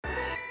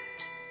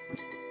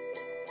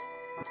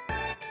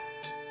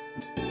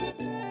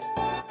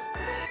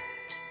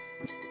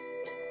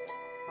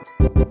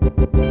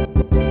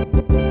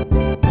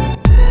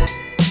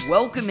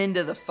Welcome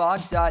into the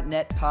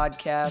Fog.net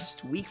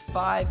podcast, week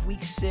 5,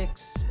 week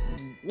 6,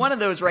 one of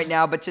those right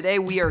now, but today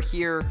we are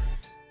here,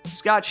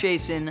 Scott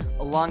Chasen,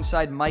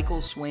 alongside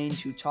Michael Swain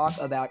to talk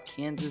about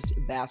Kansas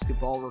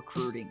basketball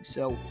recruiting.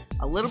 So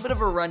a little bit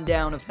of a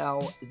rundown of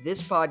how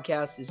this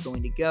podcast is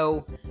going to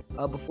go.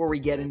 Before we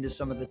get into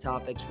some of the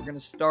topics, we're going to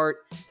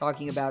start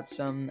talking about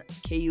some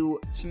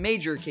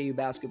major KU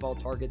basketball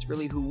targets,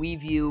 really who we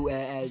view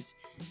as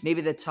maybe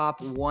the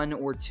top 1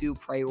 or 2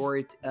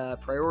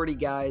 priority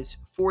guys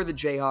for the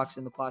Jayhawks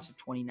in the class of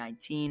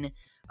 2019.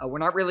 We're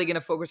not really going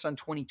to focus on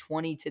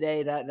 2020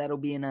 today. That'll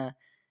be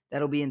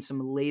in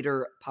some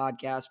later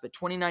podcasts. But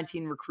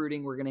 2019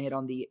 recruiting, we're going to hit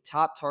on the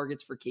top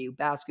targets for KU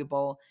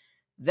basketball.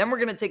 Then we're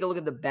going to take a look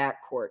at the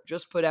backcourt.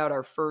 Just put out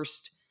our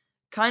first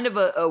kind of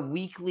a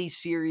weekly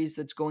series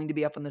that's going to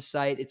be up on the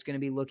site. It's going to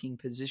be looking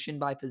position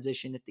by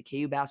position at the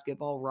KU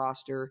basketball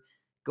roster,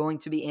 going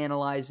to be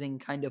analyzing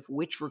kind of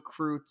which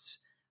recruits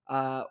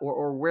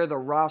or where the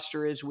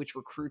roster is, which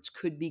recruits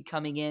could be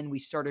coming in. We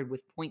started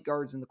with point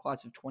guards in the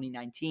class of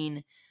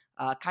 2019.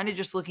 Kind of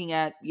just looking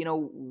at,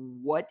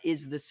 what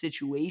is the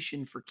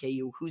situation for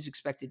KU? Who's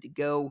expected to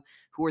go?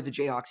 Who are the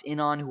Jayhawks in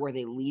on? Who are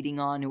they leading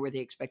on? Who are they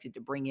expected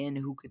to bring in?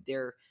 Who could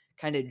their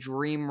kind of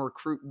dream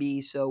recruit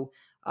be? So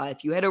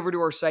if you head over to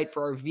our site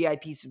for our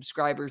VIP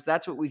subscribers,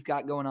 that's what we've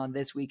got going on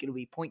this week. It'll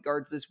be point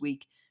guards this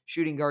week,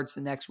 shooting guards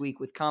the next week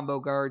with combo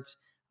guards,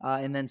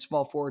 and then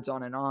small forwards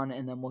on, and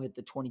then we'll hit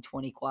the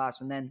 2020 class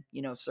and then,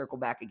 circle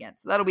back again.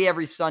 So that'll be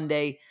every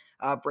Sunday.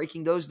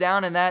 Breaking those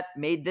down, and that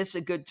made this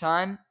a good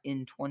time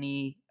in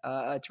to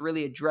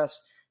really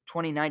address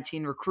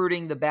 2019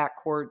 recruiting, the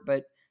backcourt,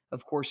 but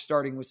of course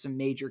starting with some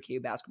major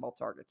KU basketball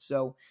targets.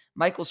 So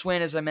Michael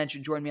Swain, as I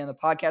mentioned, joined me on the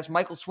podcast.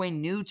 Michael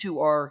Swain, new to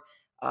our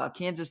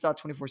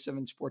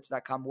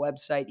Kansas.247sports.com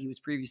website. He was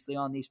previously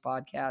on these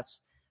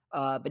podcasts,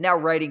 but now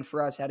writing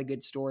for us, had a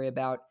good story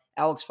about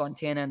Alex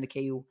Fontana and the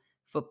KU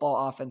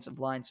football offensive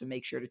line, so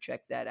make sure to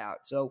check that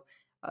out. So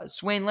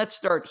Swain, let's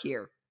start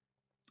here.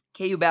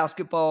 KU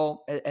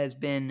basketball has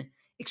been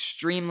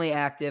extremely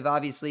active.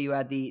 Obviously, you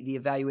had the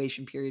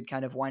evaluation period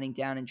kind of winding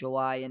down in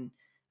July, and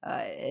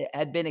it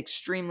had been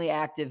extremely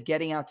active,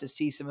 getting out to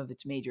see some of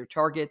its major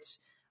targets.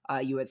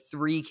 You had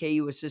 3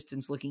 KU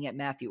assistants looking at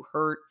Matthew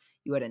Hurt.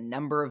 You had a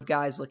number of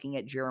guys looking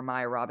at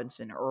Jeremiah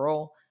Robinson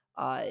Earl.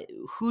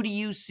 Who do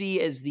you see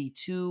as the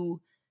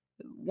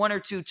 1 or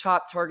 2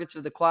 top targets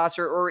of the class,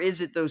 or is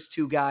it those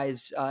 2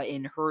 guys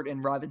in Hurt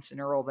and Robinson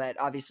Earl that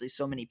obviously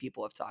so many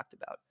people have talked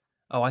about?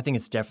 Oh, I think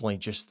it's definitely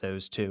just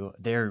those 2.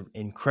 They're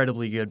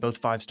incredibly good, both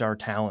 5-star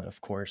talent,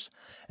 of course.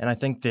 And I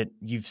think that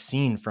you've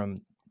seen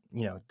from,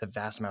 the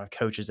vast amount of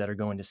coaches that are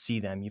going to see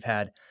them. You've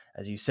had,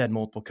 as you said,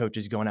 multiple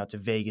coaches going out to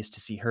Vegas to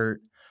see Hurt,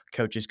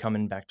 coaches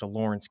coming back to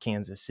Lawrence,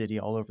 Kansas City,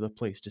 all over the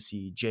place to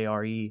see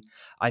JRE.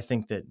 I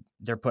think that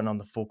they're putting on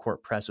the full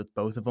court press with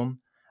both of them.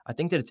 I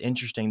think that it's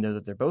interesting, though,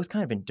 that they're both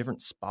kind of in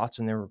different spots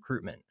in their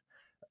recruitment.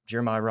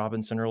 Jeremiah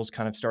Robinson Earl's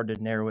kind of started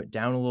to narrow it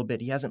down a little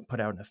bit. He hasn't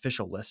put out an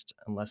official list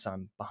unless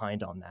I'm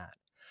behind on that.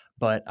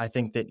 But I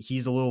think that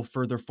he's a little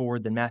further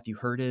forward than Matthew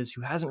Hurt is,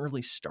 who hasn't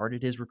really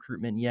started his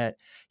recruitment yet.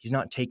 He's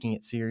not taking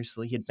it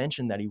seriously. He had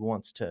mentioned that he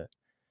wants to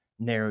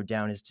narrow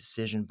down his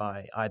decision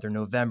by either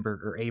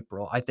November or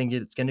April. I think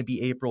it's going to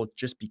be April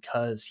just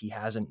because he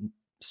hasn't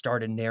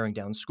started narrowing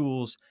down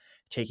schools,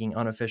 taking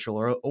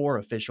unofficial or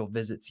official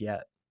visits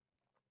yet.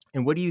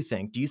 And what do you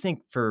think? Do you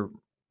think for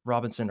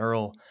Robinson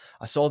Earl,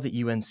 I saw that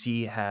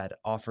UNC had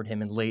offered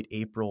him in late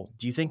April.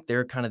 Do you think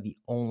they're kind of the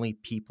only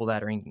people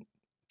that are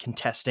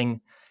contesting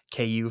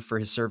KU for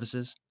his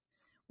services?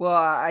 Well,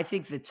 I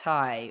think the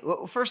tie.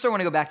 Well, first, I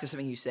want to go back to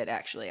something you said,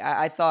 actually.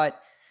 I thought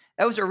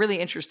that was a really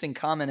interesting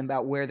comment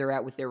about where they're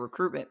at with their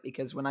recruitment,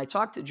 because when I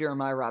talked to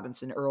Jeremiah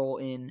Robinson Earl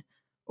in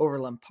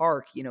Overland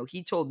Park,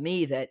 he told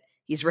me that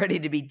he's ready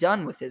to be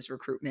done with his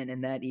recruitment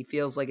and that he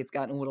feels like it's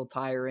gotten a little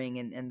tiring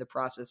and the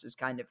process is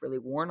kind of really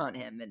worn on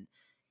him. And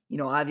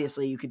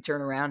obviously you could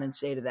turn around and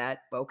say to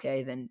that,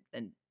 okay, then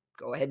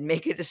go ahead and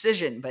make a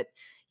decision. But,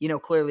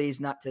 clearly he's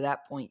not to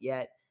that point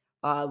yet.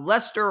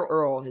 Lester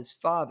Earl, his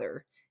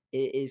father,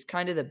 is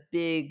kind of the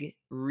big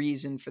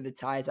reason for the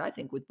ties, I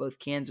think, with both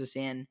Kansas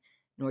and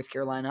North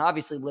Carolina.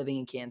 Obviously living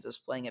in Kansas,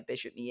 playing at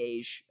Bishop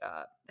Miege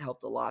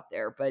helped a lot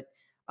there. But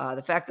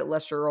the fact that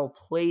Lester Earl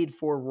played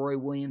for Roy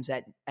Williams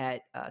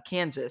at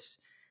Kansas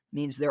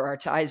means there are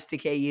ties to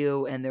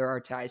KU and there are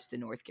ties to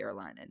North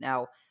Carolina.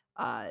 Now,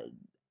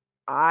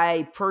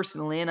 I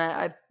personally, and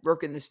I've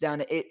broken this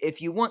down,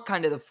 if you want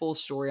kind of the full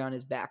story on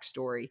his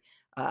backstory,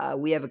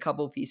 we have a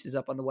couple pieces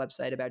up on the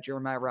website about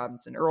Jeremiah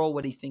Robinson Earl,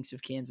 what he thinks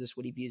of Kansas,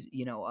 what he views,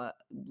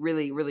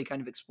 really, really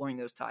kind of exploring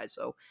those ties.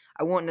 So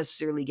I won't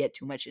necessarily get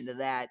too much into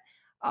that.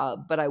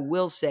 But I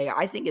will say,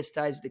 I think his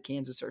ties to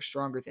Kansas are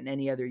stronger than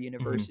any other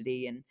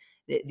university. Mm-hmm.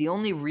 And the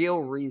only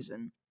real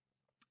reason,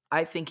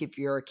 I think if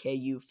you're a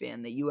KU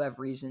fan, that you have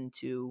reason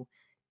to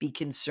be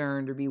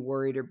concerned or be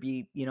worried or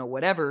be,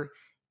 whatever,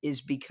 is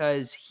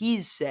because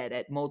he's said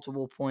at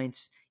multiple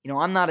points,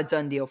 I'm not a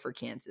done deal for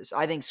Kansas.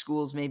 I think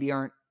schools maybe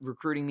aren't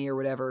recruiting me or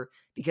whatever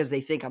because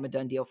they think I'm a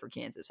done deal for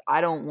Kansas.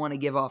 I don't want to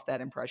give off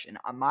that impression.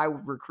 My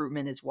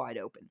recruitment is wide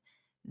open.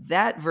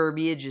 That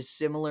verbiage is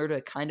similar to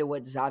kind of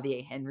what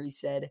Xavier Henry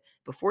said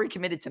before he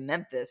committed to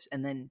Memphis,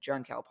 and then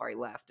John Calipari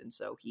left, and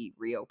so he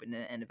reopened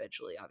and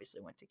eventually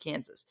obviously went to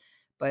Kansas.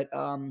 But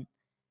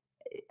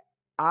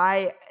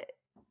I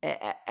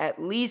at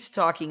least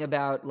talking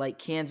about like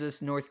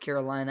Kansas, North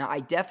Carolina, I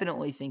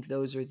definitely think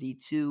those are the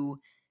two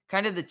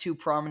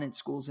prominent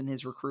schools in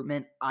his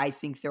recruitment. I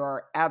think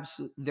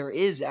there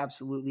is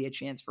absolutely a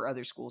chance for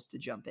other schools to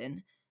jump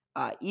in,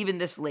 even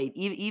this late,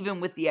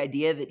 even with the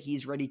idea that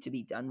he's ready to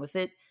be done with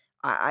it.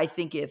 I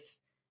think if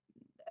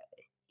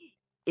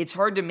it's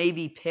hard to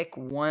maybe pick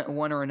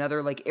one or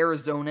another. Like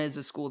Arizona is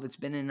a school that's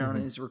been in on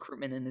Mhm. his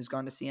recruitment and has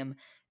gone to see him.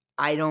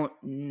 I don't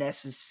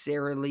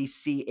necessarily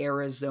see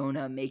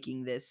Arizona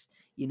making this,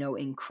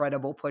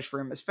 incredible push for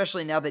him,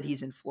 especially now that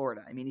he's in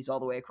Florida. I mean, he's all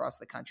the way across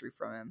the country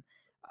from him.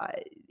 Uh,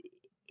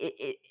 it,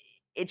 it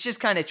it's just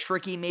kind of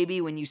tricky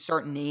maybe when you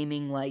start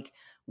naming like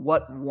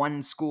what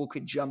one school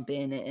could jump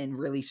in and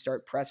really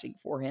start pressing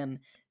for him.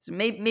 So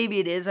maybe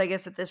it is, I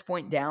guess, at this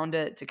point down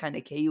to kind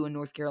of KU in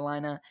North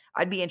Carolina.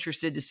 I'd be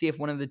interested to see if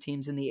one of the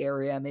teams in the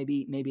area,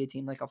 maybe a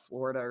team like a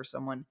Florida or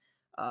someone,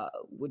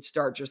 would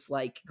start just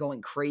like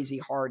going crazy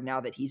hard now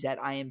that he's at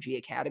IMG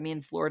Academy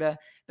in Florida.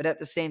 But at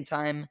the same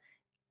time,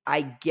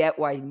 I get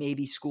why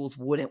maybe schools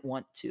wouldn't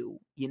want to,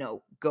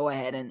 go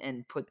ahead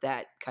and put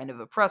that kind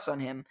of a press on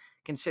him,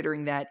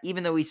 considering that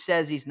even though he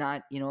says he's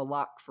not, a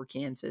lock for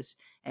Kansas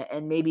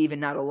and maybe even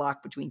not a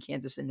lock between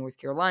Kansas and North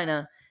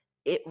Carolina,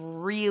 it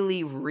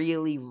really,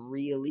 really,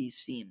 really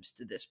seems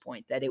to this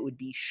point that it would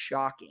be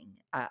shocking,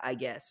 I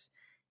guess,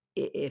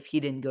 if he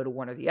didn't go to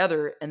one or the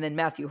other. And then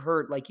Matthew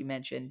Hurt, like you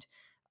mentioned,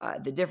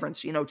 the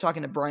difference,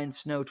 talking to Brian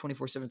Snow,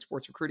 24/7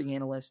 sports recruiting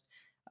analyst,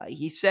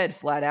 he said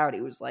flat out,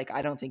 he was like,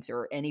 I don't think there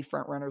are any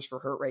front runners for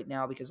Hurt right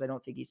now because I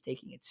don't think he's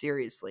taking it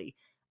seriously.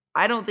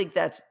 I don't think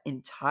that's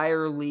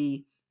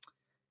entirely.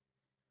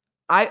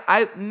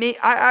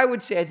 I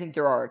would say I think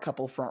there are a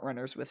couple front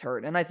runners with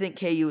Hurt, and I think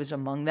KU is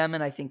among them,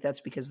 and I think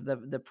that's because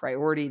of the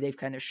priority they've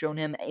kind of shown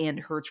him and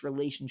Hurt's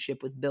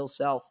relationship with Bill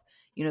Self.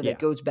 That Yeah.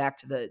 goes back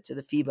to the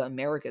FIBA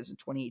Americas in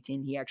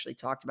 2018. He actually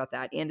talked about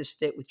that and his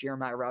fit with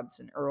Jeremiah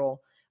Robinson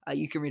Earl.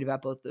 You can read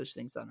about both those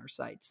things on our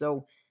site.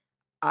 So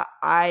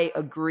I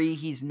agree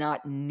he's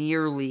not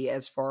nearly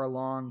as far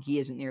along. He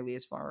isn't nearly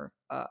as far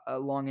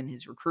along in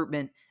his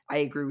recruitment. I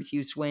agree with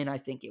you, Swain. I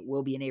think it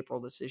will be an April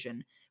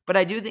decision. But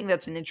I do think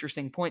that's an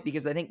interesting point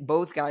because I think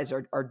both guys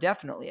are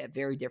definitely at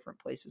very different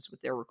places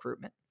with their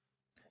recruitment.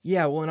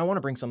 Yeah, well, and I want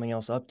to bring something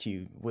else up to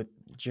you with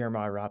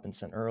Jeremiah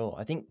Robinson Earl.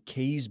 I think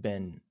KU's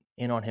been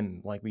in on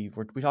him. Like we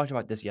talked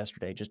about this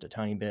yesterday, just a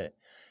tiny bit,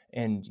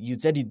 and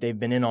you'd said they've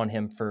been in on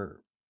him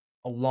for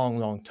a long,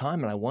 long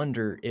time. And I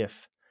wonder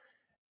if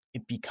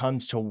it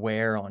becomes to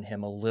wear on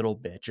him a little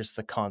bit, just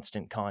the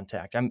constant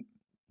contact. I'm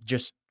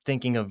just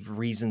thinking of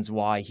reasons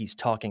why he's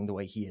talking the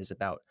way he is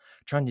about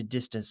trying to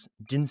distance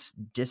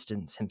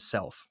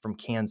himself from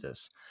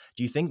Kansas.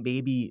 Do you think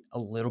maybe a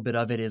little bit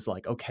of it is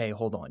like, okay,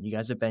 hold on, you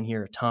guys have been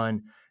here a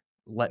ton.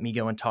 Let me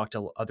go and talk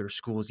to other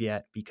schools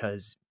yet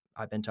because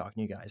I've been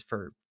talking to you guys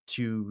for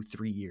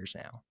 2-3 years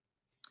now.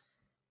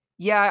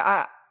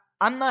 Yeah,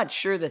 I'm not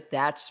sure that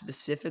that's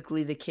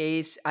specifically the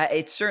case.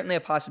 It's certainly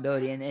a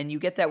possibility, and you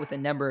get that with a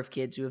number of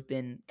kids who have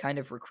been kind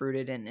of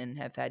recruited and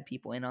have had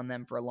people in on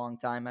them for a long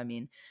time. I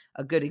mean,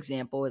 a good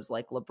example is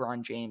like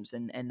LeBron James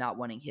and not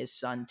wanting his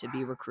son to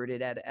be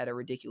recruited at a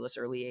ridiculous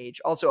early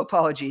age. Also,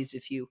 apologies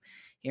if you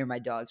hear my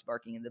dogs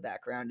barking in the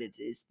background. It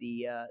is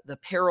the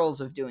perils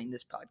of doing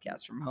this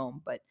podcast from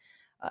home. But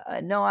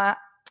no,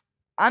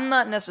 I'm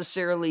not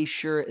necessarily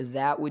sure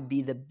that would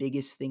be the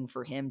biggest thing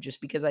for him,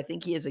 just because I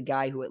think he is a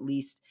guy who at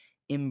least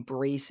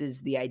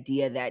embraces the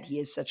idea that he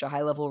is such a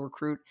high level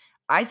recruit.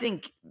 I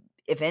think,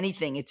 if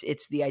anything,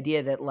 it's the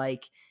idea that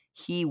like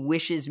he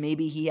wishes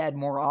maybe he had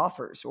more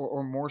offers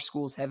or more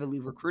schools heavily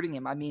recruiting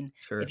him. I mean,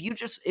 if Sure. you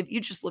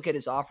just look at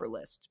his offer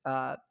list,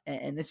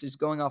 and this is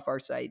going off our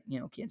site,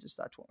 Kansas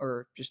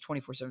or just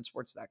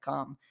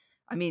 247sports.com.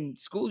 I mean,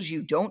 schools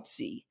you don't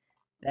see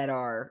that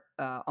are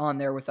on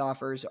there with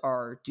offers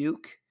are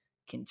Duke,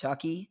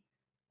 Kentucky.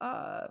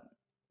 Uh,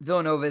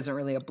 Villanova isn't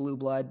really a blue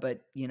blood,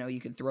 but you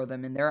can throw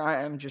them in there.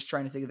 I'm just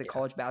trying to think of the Yeah.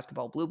 college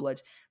basketball blue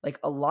bloods. Like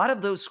a lot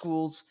of those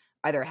schools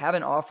either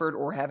haven't offered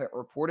or haven't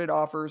reported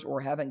offers or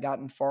haven't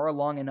gotten far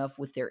along enough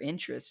with their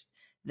interest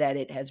that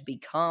it has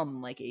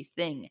become like a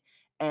thing.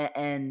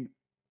 And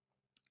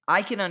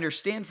I can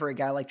understand for a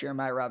guy like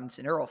Jeremiah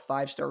Robinson Earl,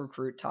 5-star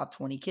recruit, top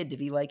 20 kid, to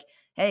be like,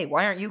 hey,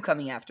 why aren't you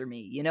coming after me?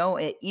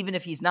 Even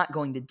if he's not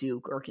going to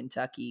Duke or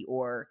Kentucky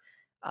or,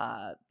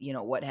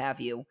 what have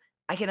you,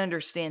 I can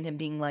understand him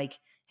being like,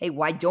 hey,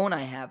 why don't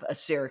I have a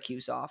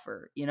Syracuse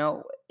offer?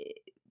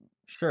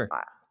 Sure.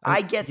 I, I mean,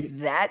 I get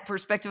that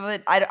perspective of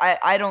it.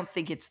 I don't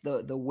think it's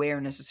the where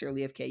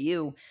necessarily of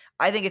KU.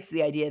 I think it's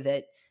the idea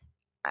that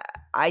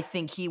I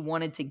think he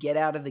wanted to get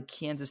out of the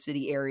Kansas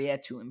City area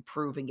to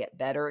improve and get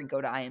better and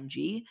go to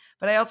IMG.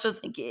 But I also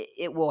think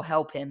it will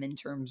help him in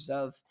terms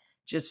of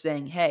just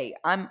saying, "Hey,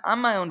 I'm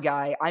my own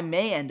guy. I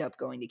may end up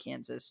going to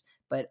Kansas,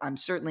 but I'm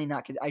certainly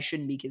not. I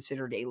shouldn't be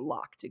considered a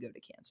lock to go to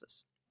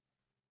Kansas."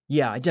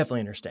 Yeah, I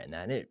definitely understand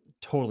that. It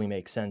totally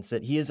makes sense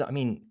that he is. I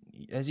mean,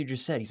 as you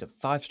just said, he's a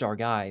 5-star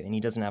guy and he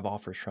doesn't have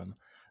offers from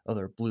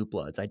other blue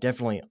bloods. I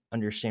definitely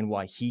understand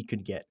why he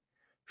could get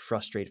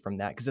frustrated from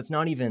that because it's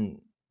not even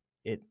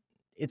it.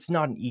 It's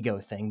not an ego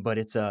thing, but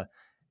it's a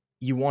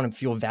you want to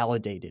feel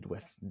validated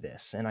with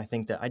this, and I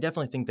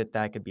definitely think that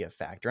that could be a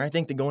factor. I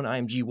think that going to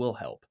IMG will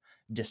help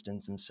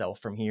distance himself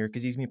from here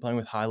because he's gonna be playing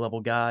with high level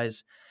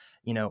guys,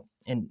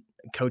 and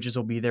coaches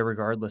will be there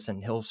regardless,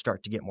 and he'll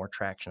start to get more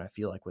traction. I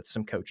feel like with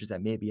some coaches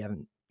that maybe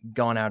haven't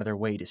gone out of their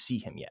way to see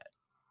him yet.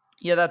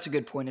 Yeah, that's a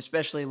good point,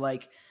 especially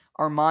like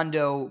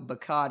Armando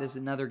Bacot is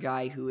another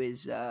guy who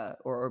is,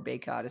 or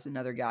Bacot is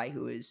another guy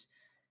who is,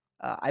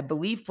 I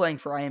believe, playing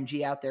for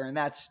IMG out there, and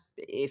that's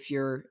if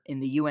you're in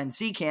the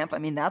UNC camp. I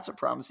mean, that's a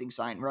promising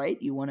sign, right?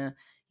 You want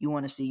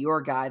to see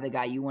your guy, the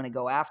guy you want to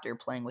go after,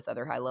 playing with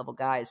other high level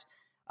guys.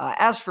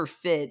 As for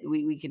fit,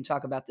 we can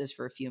talk about this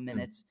for a few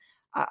minutes.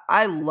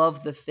 I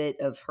love the fit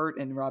of Hurt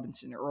and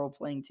Robinson Earl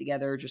playing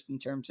together, just in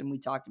terms, and we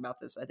talked about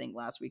this, I think,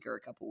 last week or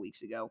a couple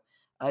weeks ago,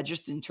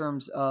 just in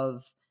terms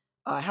of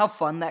how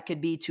fun that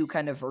could be. Two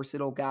kind of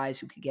versatile guys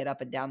who could get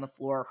up and down the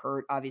floor.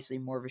 Hurt, obviously,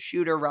 more of a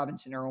shooter.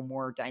 Robinson Earl,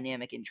 more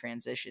dynamic in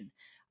transition.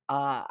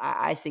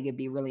 I think it'd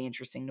be really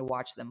interesting to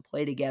watch them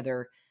play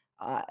together,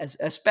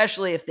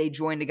 especially if they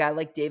joined a guy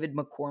like David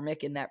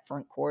McCormick in that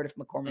front court, if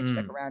McCormick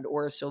stuck Mm. around,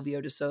 or a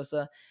Silvio De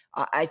Sousa.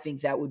 I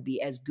think that would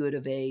be as good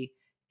of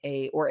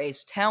or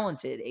as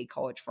talented a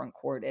college front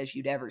court as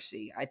you'd ever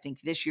see. I think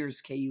this year's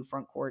KU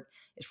front court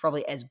is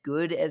probably as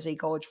good as a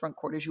college front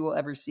court as you will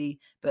ever see,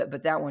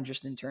 but that one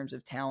just in terms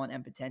of talent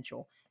and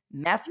potential.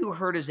 Matthew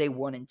Hurt is a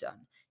one and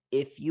done.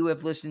 If you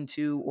have listened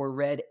to or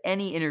read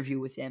any interview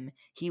with him,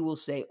 he will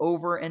say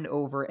over and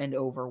over and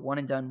over, one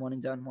and done, one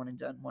and done, one and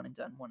done, one and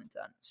done, one and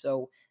done.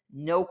 So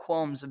no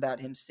qualms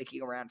about him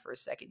sticking around for a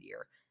second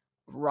year.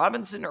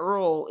 Robinson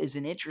Earl is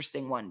an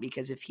interesting one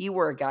because if he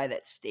were a guy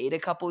that stayed a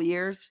couple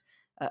years,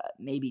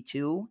 maybe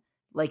two,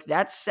 like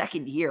that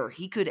second year,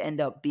 he could end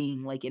up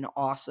being like an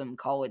awesome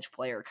college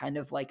player, kind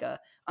of like a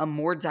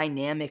more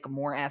dynamic,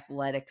 more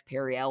athletic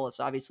Perry Ellis,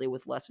 obviously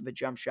with less of a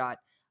jump shot,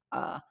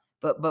 uh,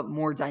 but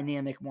more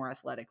dynamic, more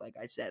athletic. Like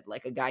I said,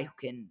 like a guy who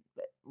can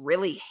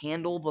really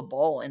handle the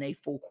ball in a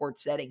full court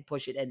setting,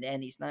 push it end to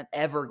end. He's not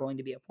ever going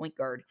to be a point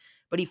guard,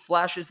 but he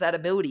flashes that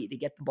ability to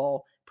get the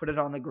ball, put it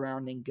on the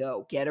ground, and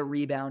go get a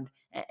rebound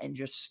and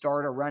just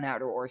start a run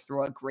out or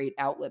throw a great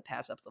outlet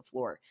pass up the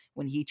floor.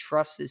 When he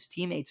trusts his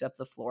teammates up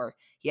the floor,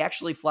 he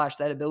actually flashed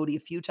that ability a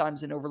few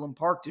times in Overland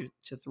Park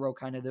to throw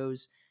kind of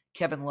those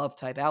Kevin Love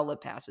type outlet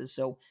passes.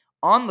 So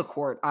on the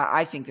court,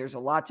 I think there's a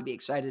lot to be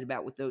excited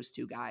about with those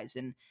two guys.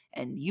 And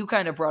you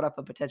kind of brought up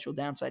a potential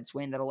downside,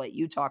 Swain, that I'll let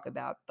you talk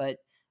about. But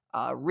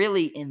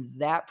really, in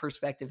that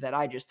perspective that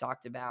I just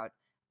talked about,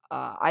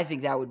 I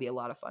think that would be a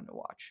lot of fun to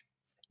watch.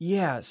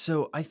 Yeah,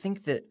 so I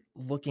think that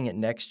looking at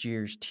next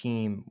year's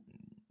team,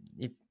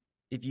 if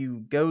if you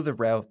go the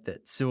route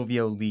that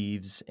Silvio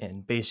leaves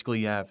and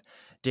basically you have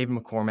David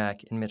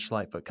McCormack and Mitch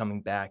Lightfoot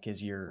coming back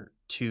as your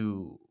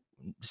two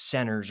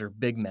centers or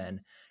big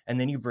men, and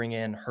then you bring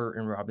in Hurt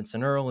and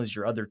Robinson Earl as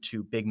your other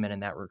two big men in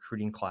that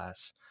recruiting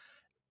class,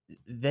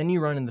 then you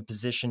run in the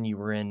position you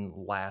were in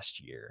last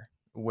year,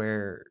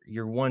 where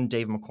your one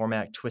Dave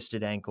McCormack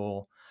twisted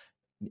ankle,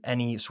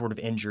 any sort of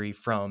injury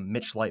from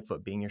Mitch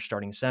Lightfoot being your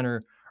starting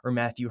center or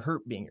Matthew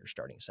Hurt being your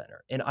starting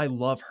center. And I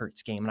love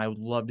Hurt's game, and I would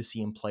love to see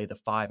him play the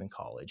 5 in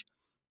college,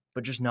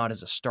 but just not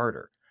as a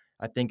starter.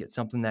 I think it's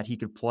something that he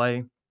could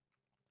play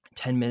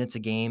 10 minutes a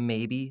game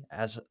maybe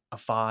as a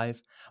 5,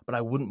 but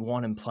I wouldn't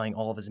want him playing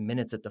all of his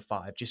minutes at the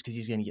 5 just because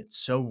he's going to get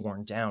so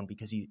worn down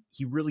because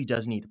he really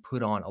does need to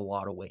put on a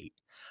lot of weight.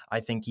 I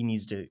think he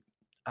needs to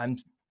I'm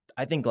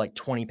I think like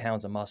 20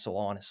 pounds of muscle,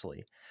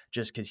 honestly,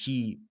 just because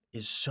he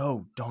is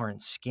so darn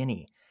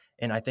skinny.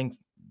 And I think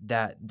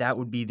that that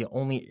would be the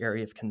only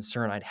area of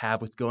concern I'd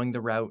have with going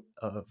the route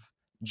of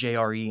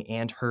JRE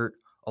and Hurt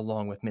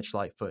along with Mitch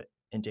Lightfoot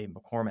and Dave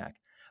McCormack.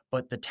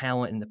 But the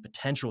talent and the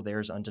potential there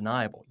is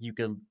undeniable. You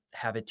could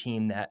have a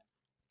team that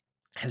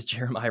has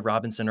Jeremiah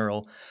Robinson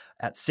Earl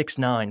at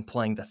 6'9"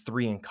 playing the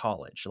 3 in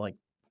college. Like,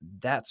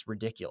 that's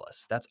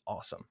ridiculous. That's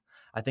awesome.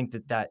 I think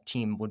that that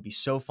team would be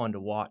so fun to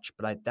watch,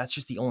 but that's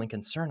just the only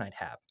concern I'd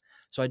have.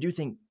 So I do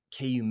think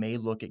KU may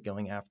look at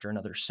going after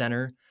another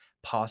center,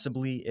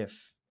 possibly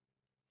if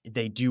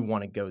they do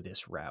want to go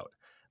this route.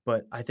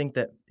 But I think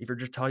that if you're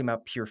just talking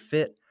about pure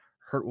fit,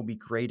 Hurt will be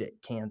great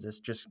at Kansas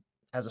just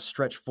as a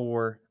stretch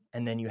 4.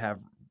 And then you have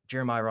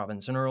Jeremiah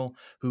Robinson Earl,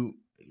 who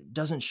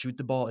doesn't shoot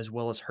the ball as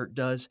well as Hurt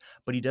does,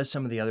 but he does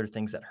some of the other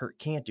things that Hurt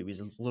can't do. He's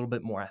a little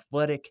bit more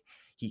athletic.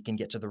 He can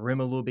get to the rim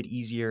a little bit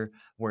easier,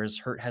 whereas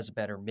Hurt has a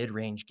better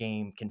mid-range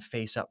game, can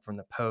face up from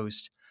the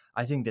post.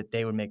 I think that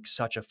they would make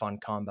such a fun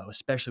combo,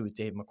 especially with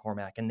Dave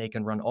McCormack, and they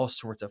can run all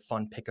sorts of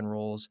fun pick and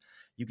rolls.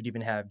 You could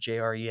even have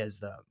JRE as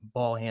the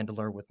ball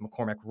handler with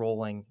McCormack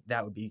rolling.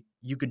 That would be,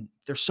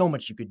 there's so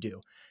much you could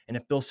do. And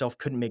if Bill Self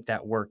couldn't make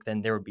that work,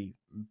 then there would be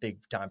big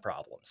time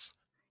problems.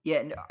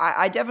 Yeah, no,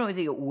 I definitely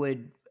think it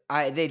would.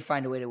 They'd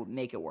find a way to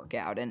make it work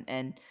out,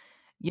 and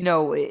you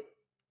know,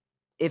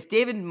 if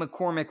David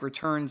McCormack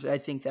returns, I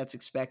think that's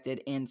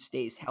expected and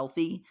stays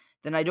healthy,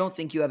 then I don't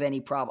think you have any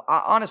problem.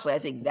 Honestly, I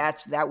think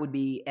that would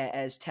be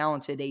as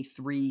talented a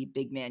three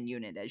big man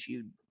unit as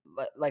you,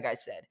 like I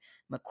said,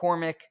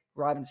 McCormack,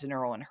 Robinson,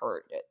 Earl, and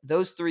Hurt.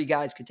 Those three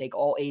guys could take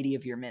all 80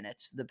 of your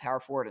minutes, the power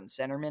forward and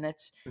center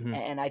minutes, Mhm.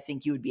 and I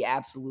think you would be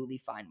absolutely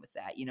fine with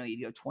that. You know,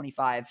 you go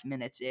 25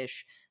 minutes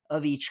ish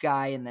of each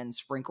guy and then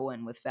sprinkle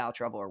in with foul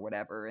trouble or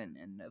whatever,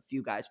 and a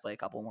few guys play a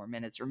couple more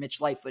minutes, or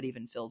Mitch Lightfoot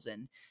even fills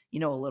in,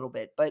 a little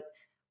bit. But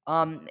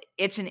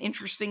it's an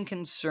interesting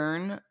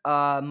concern,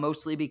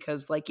 mostly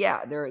because, like,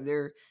 yeah,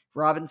 they're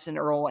Robinson,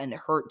 Earl, and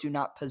Hurt do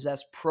not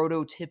possess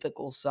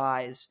prototypical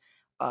size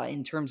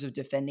in terms of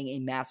defending a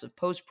massive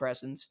post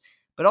presence.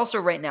 But also,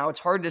 right now, it's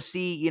hard to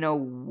see,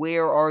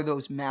 where are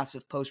those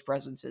massive post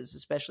presences,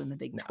 especially in the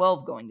Big No.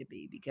 12, going to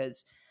be,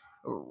 because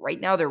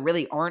right now there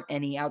really aren't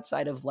any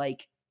outside of,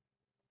 like,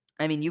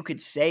 I mean, you could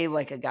say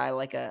like a guy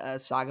like a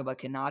Sagaba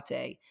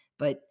Kanate,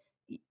 but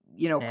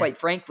Eh. quite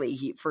frankly,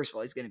 he first of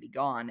all he's going to be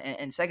gone,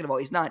 and second of all,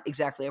 he's not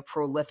exactly a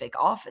prolific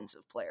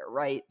offensive player,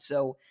 right?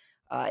 So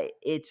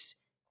it's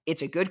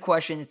a good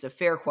question. It's a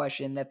fair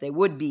question that they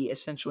would be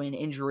essentially an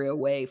injury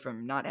away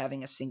from not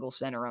having a single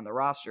center on the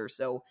roster.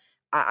 So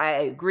I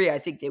agree. I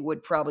think they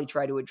would probably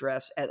try to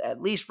address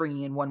at least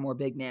bringing in one more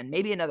big man,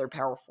 maybe another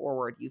power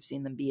forward. You've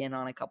seen them be in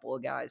on a couple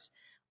of guys.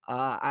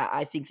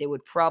 I think they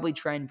would probably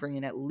try and bring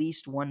in at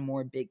least one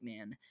more big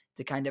man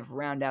to kind of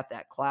round out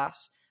that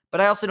class. But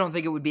I also don't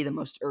think it would be the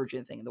most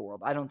urgent thing in the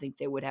world. I don't think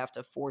they would have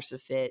to force a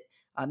fit.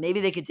 Maybe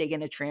they could take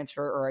in a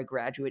transfer or a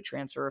graduate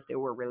transfer if they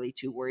were really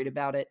too worried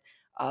about it.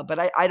 But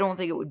I don't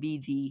think it would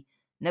be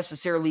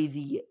necessarily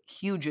the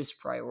hugest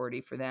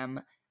priority for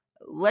them.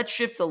 Let's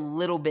shift a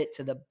little bit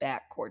to the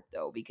backcourt,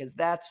 though, because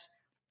that's,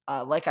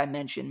 like I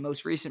mentioned,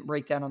 most recent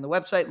breakdown on the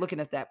website,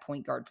 looking at that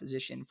point guard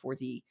position for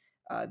the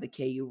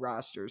KU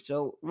roster.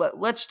 So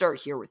let's start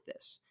here with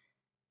this.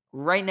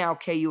 Right now,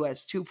 KU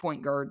has 2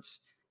 point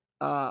guards,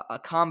 a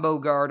combo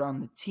guard on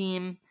the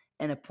team,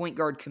 and a point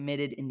guard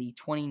committed in the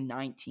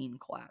 2019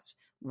 class.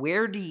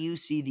 Where do you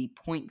see the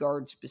point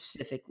guard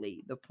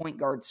specifically, the point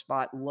guard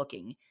spot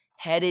looking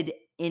headed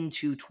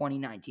into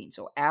 2019?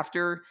 So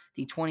after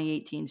the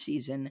 2018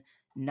 season,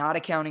 not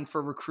accounting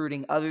for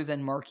recruiting other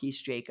than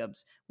Marquise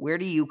Jacobs, where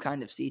do you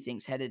kind of see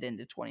things headed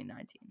into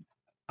 2019?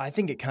 I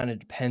think it kind of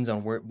depends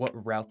on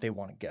what route they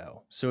want to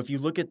go. So if you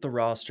look at the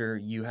roster,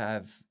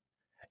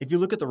 if you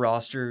look at the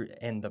roster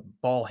and the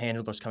ball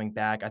handlers coming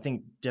back, I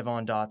think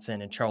Devon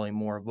Dotson and Charlie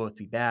Moore will both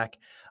be back.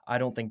 I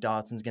don't think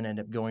Dotson's going to end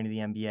up going to the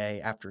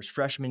NBA after his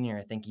freshman year.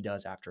 I think he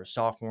does after his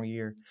sophomore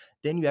year.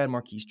 Then you add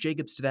Marquise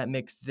Jacobs to that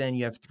mix. Then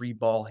you have 3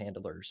 ball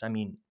handlers. I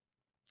mean,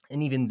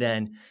 and even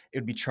then, it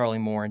would be Charlie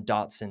Moore and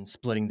Dotson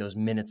splitting those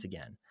minutes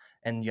again.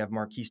 And you have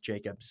Marquise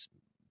Jacobs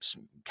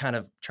kind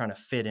of trying to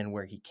fit in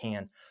where he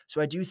can. So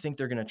I do think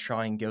they're going to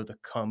try and go the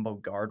combo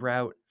guard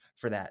route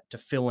for that, to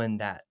fill in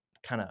that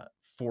kind of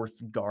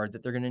fourth guard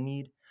that they're going to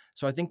need.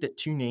 So I think that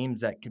 2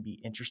 names that could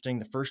be interesting.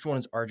 The first one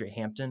is RJ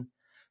Hampton.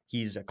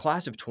 He's a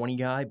class of 20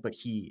 guy, but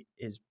he's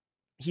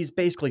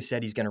basically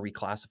said he's going to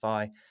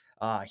reclassify.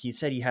 He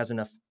said he has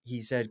enough.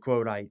 He said,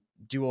 quote, "I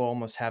do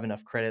almost have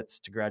enough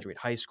credits to graduate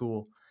high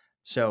school."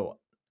 So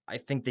I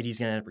think that he's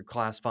going to end up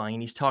reclassifying,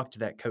 and he's talked to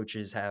that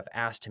coaches have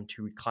asked him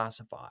to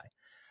reclassify.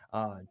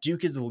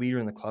 Duke is the leader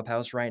in the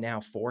clubhouse right now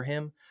for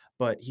him,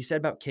 but he said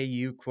about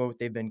KU, quote,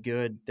 "They've been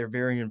good. They're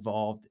very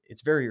involved.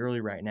 It's very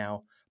early right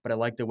now, but I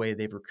like the way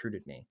they've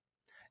recruited me."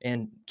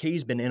 And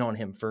KU's been in on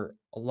him for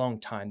a long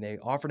time. They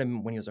offered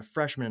him when he was a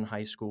freshman in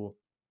high school.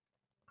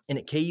 And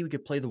at KU, he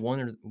could play the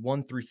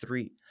 1 through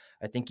 3.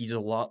 I think he's a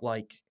lot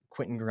like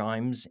Quentin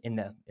Grimes in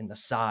the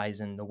size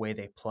and the way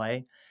they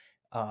play.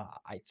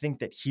 I think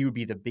that he would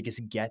be the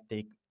biggest get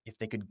if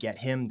they could get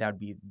him. That would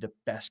be the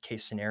best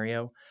case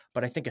scenario.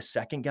 But I think a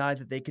second guy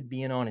that they could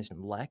be in on is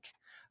Leck,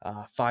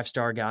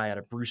 5-star guy out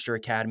of Brewster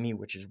Academy,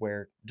 which is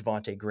where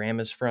Devontae Graham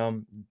is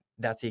from.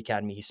 That's the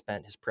academy he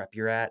spent his prep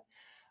year at.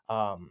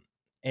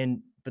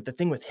 But the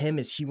thing with him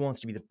is he wants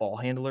to be the ball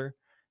handler.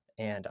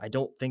 And I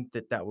don't think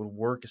that would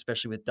work,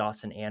 especially with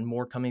Dotson and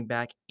Moore coming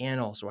back and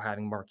also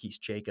having Marquise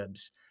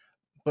Jacobs.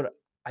 But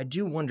I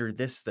do wonder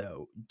this,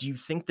 though. Do you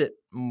think that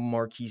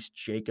Marquise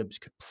Jacobs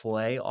could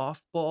play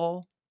off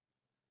ball?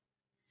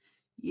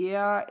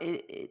 Yeah,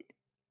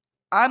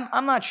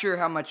 I'm not sure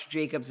how much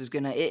Jacobs is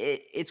gonna.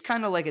 It's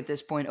kind of like at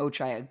this point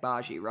Ochai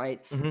Agbaji,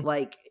 right? Mm-hmm.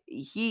 Like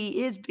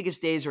his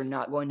biggest days are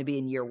not going to be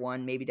in year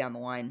one, maybe down the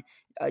line.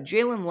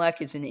 Jalen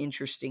Leck is an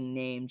interesting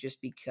name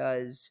just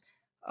because.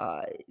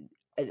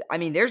 I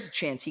mean, there's a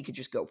chance he could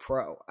just go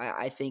pro.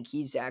 I think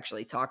he's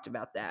actually talked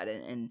about that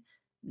and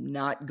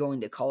not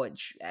going to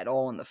college at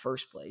all in the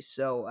first place.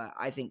 So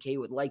I think Kay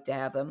would like to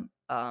have him.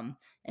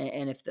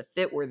 And if the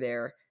fit were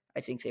there,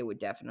 I think they would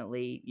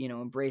definitely,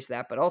 embrace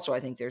that. But also, I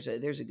think there's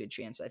a good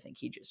chance. I think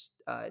he just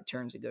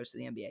turns and goes to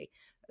the NBA.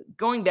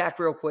 Going back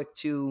real quick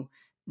to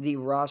the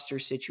roster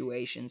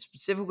situation,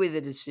 specifically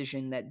the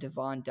decision that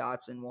Devon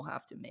Dotson will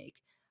have to make.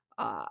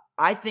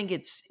 I think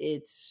it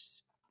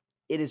is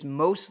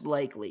most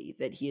likely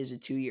that he is a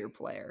 2-year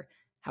player.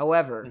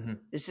 However,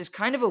 this is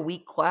kind of a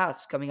weak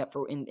class coming up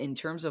for in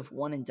terms of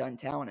one and done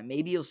talent, and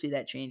maybe you'll see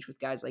that change with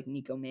guys like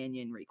Nico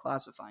Mannion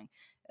reclassifying.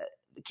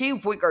 The KU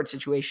point guard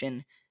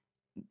situation,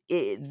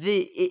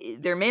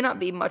 there may not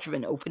be much of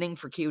an opening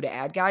for KU to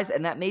add guys,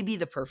 and that may be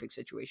the perfect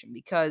situation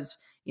because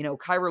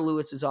Kyra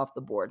Lewis is off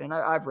the board, and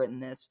I've written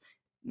this.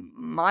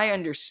 My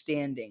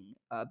understanding,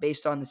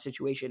 based on the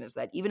situation, is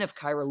that even if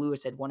Kyra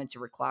Lewis had wanted to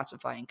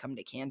reclassify and come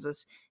to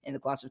Kansas in the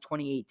class of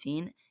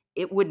 2018,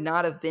 it would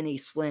not have been a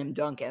slam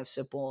dunk as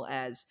simple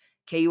as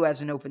KU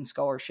has an open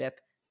scholarship.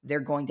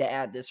 They're going to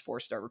add this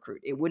 4-star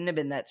recruit. It wouldn't have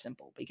been that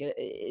simple because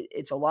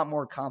it's a lot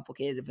more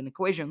complicated of an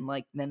equation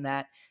than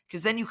that.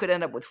 Because then you could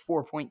end up with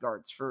 4 point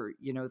guards for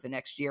the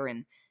next year,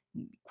 and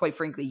quite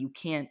frankly, you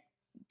can't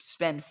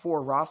spend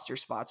 4 roster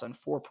spots on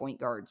 4 point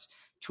guards,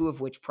 2 of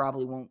which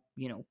probably won't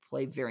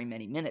play very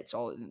many minutes.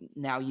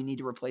 Now you need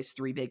to replace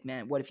 3 big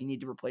men. What if you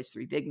need to replace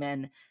 3 big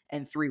men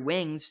and 3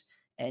 wings?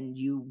 And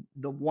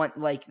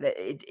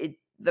the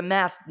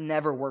math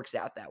never works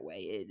out that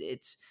way.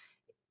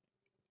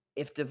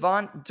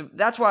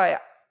 That's why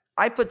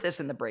I put this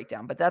in the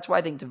breakdown, but that's why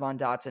I think Devon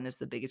Dotson is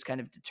the biggest kind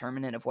of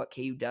determinant of what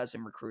KU does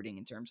in recruiting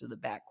in terms of the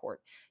backcourt.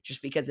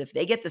 Just because if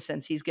they get the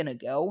sense he's going to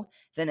go,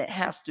 then it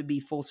has to be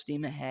full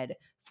steam ahead,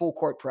 full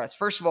court press.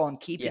 First of all, I'm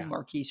keeping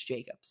Marquise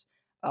Jacobs.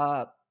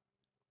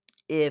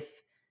 If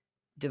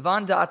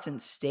Devon Dotson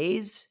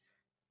stays,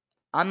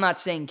 I'm not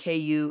saying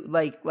KU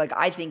like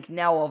I think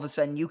now all of a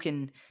sudden you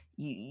can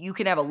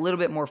have a little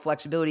bit more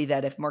flexibility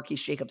that if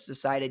Marquise Jacobs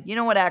decided, you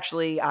know what,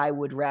 actually, I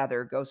would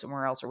rather go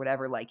somewhere else or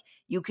whatever,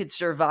 you could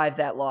survive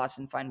that loss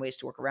and find ways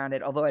to work around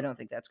it. Although I don't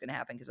think that's going to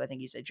happen because I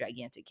think he's a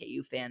gigantic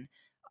KU fan.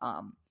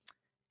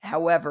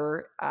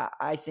 However,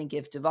 I think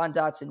if Devon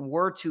Dotson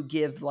were to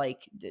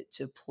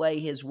to play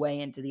his way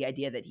into the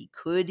idea that he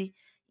could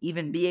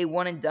even be a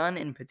one and done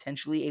and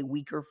potentially a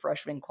weaker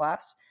freshman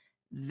class,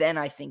 then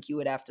I think you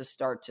would have to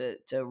start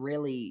to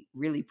really,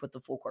 really put the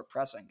full court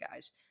press on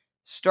guys.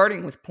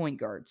 Starting with point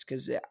guards,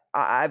 because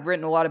I've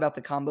written a lot about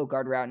the combo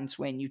guard route, and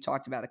Swain, you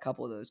talked about a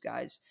couple of those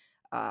guys.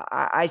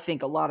 I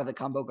think a lot of the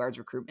combo guards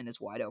recruitment is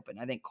wide open.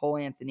 I think Cole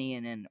Anthony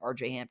and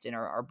RJ Hampton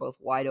are both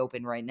wide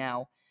open right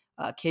now.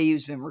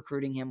 KU's been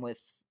recruiting him with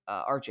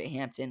RJ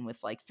Hampton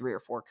with 3 or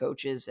 4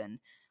 coaches, and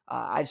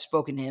I've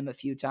spoken to him a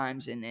few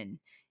times, and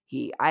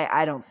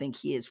I don't think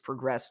he has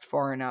progressed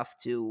far enough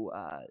to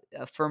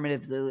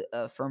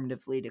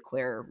affirmatively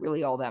declare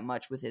really all that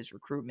much with his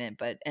recruitment.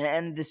 But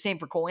and the same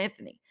for Cole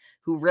Anthony,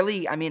 who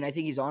really, I think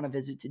he's on a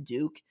visit to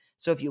Duke.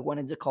 So if you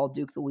wanted to call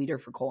Duke the leader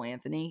for Cole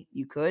Anthony,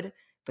 you could.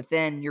 But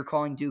then you're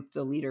calling Duke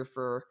the leader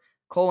for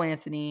Cole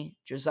Anthony,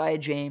 Josiah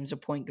James, a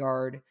point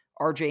guard,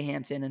 RJ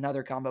Hampton,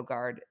 another combo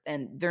guard,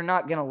 and they're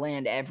not going to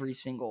land every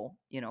single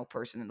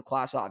person in the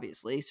class,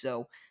 obviously.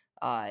 So.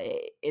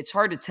 It's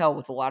hard to tell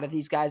with a lot of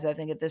these guys, I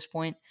think, at this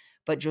point.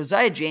 But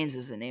Josiah James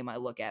is the name I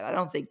look at. I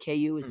don't think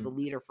KU is the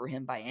leader for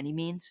him by any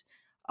means.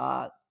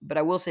 But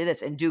I will say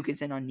this, and Duke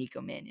is in on Nico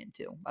Mannion,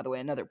 too. By the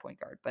way, another point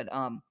guard. But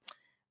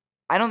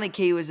I don't think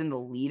KU is in the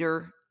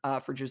leader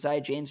for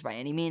Josiah James by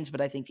any means,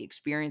 but I think the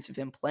experience of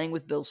him playing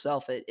with Bill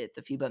Self at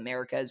the FIBA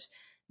Americas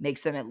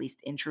makes them at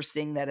least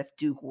interesting, that if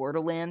Duke were to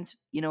land,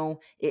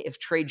 if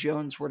Trey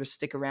Jones were to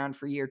stick around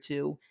for year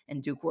 2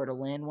 and Duke were to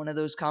land one of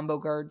those combo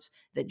guards,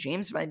 that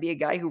James might be a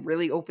guy who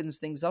really opens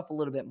things up a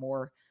little bit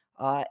more.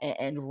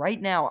 And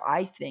right now,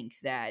 I think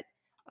that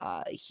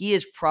he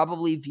is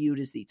probably viewed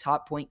as the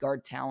top point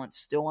guard talent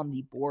still on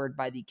the board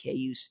by the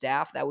KU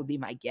staff. That would be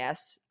my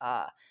guess.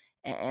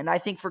 And I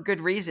think for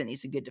good reason.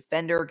 He's a good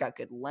defender, got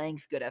good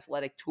length, good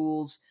athletic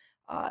tools.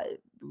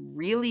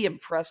 Really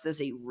impressed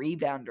as a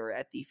rebounder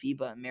at the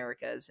FIBA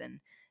Americas, and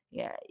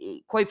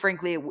quite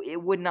frankly,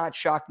 it would not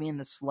shock me in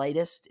the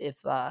slightest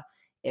if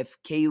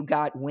KU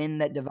got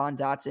wind that Devon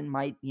Dotson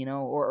might,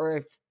 or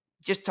if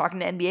just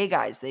talking to NBA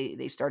guys,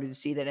 they started to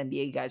see that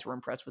NBA guys were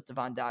impressed with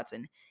Devon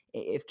Dotson.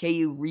 If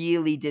KU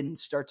really didn't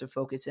start to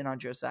focus in on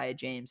Josiah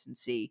James and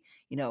see,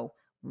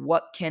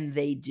 what can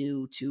they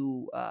do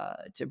to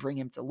bring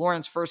him to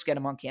Lawrence, first get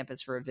him on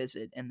campus for a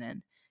visit, and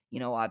then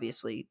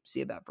obviously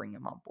see about bringing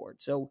him on board.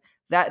 So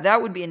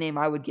that would be a name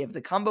I would give. The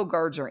combo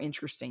guards are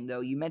interesting, though.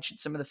 You mentioned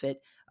some of the fit.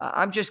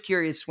 I'm just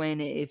curious, Swain,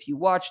 if you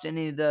watched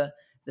any of the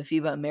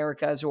FIBA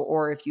Americas,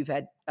 or if you've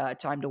had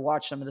time to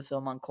watch some of the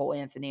film on Cole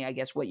Anthony, I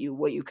guess what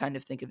you kind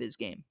of think of his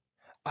game.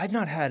 I've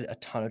not had a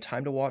ton of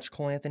time to watch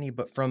Cole Anthony,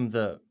 but from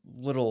the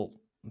little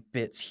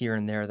bits here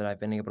and there that I've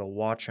been able to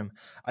watch him,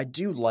 I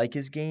do like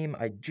his game.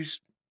 I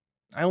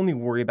only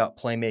worry about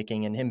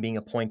playmaking and him being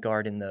a point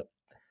guard in the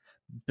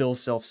Bill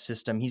Self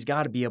system. He's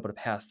got to be able to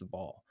pass the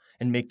ball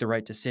and make the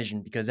right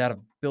decision, because out of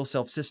Bill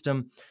Self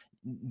system,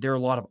 there are a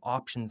lot of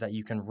options that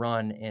you can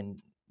run,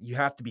 and you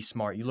have to be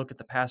smart. You look at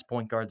the past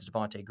point guards,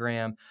 Devontae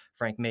Graham,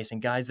 Frank Mason,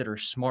 guys that are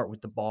smart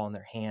with the ball in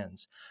their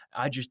hands.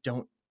 I just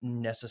don't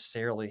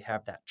necessarily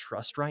have that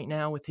trust right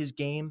now with his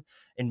game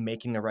and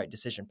making the right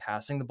decision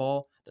passing the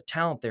ball. The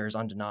talent there is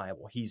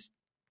undeniable. He's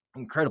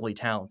incredibly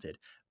talented,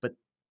 but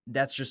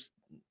that's just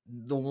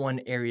the one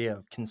area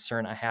of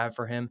concern I have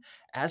for him.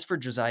 As for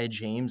Josiah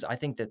James, I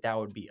think that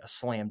would be a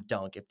slam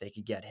dunk if they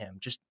could get him.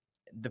 Just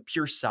the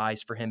pure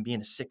size for him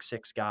being a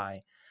 6'6"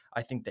 guy.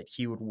 I think that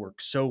he would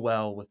work so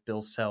well with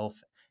Bill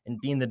Self and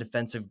being the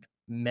defensive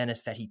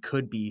menace that he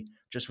could be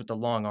just with the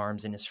long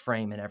arms in his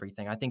frame and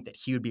everything. I think that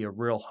he would be a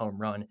real home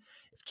run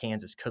if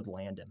Kansas could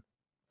land him.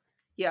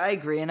 Yeah, I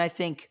agree. And I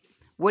think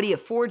what he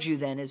affords you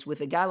then is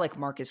with a guy like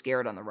Marcus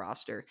Garrett on the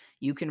roster,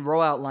 you can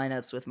roll out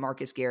lineups with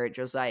Marcus Garrett,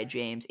 Josiah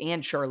James,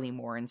 and Charlie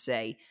Moore and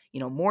say,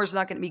 Moore's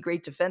not going to be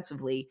great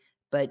defensively,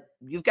 but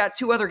you've got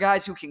two other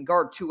guys who can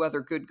guard two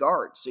other good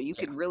guards. So you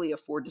can really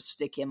afford to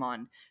stick him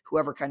on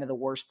whoever kind of the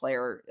worst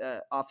player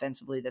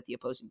offensively that the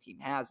opposing team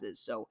has is.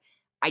 So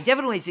I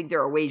definitely think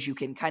there are ways you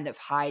can kind of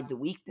hide the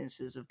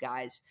weaknesses of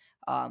guys.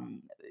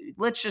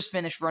 Let's just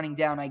finish running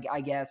down,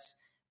 I guess,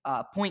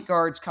 point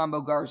guards,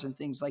 combo guards, and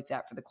things like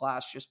that for the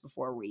class just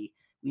before we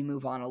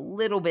move on a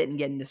little bit and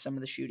get into some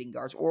of the shooting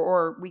guards,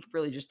 or we could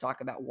really just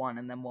talk about one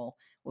and then we'll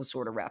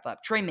sort of wrap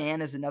up. Tre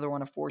Mann is another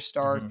one, a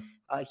 4-star.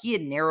 He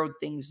had narrowed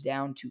things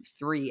down to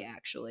 3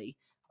 actually,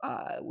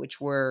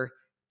 which were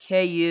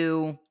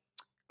KU,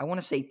 I want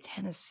to say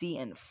Tennessee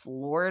and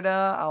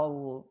Florida.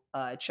 I'll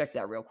check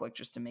that real quick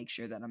just to make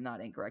sure that I'm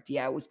not incorrect.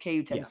 Yeah, it was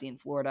KU, Tennessee,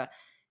 and Florida.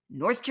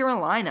 North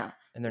Carolina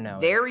and they're now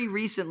very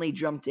recently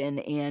jumped in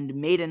and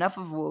made enough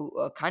of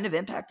a kind of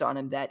impact on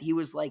him that he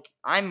was like,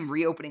 I'm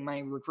reopening my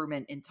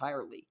recruitment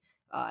entirely,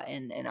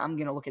 and I'm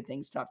going to look at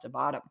things top to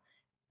bottom.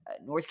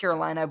 North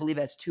Carolina, I believe,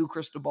 has 2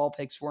 crystal ball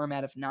picks for him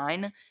out of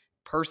 9.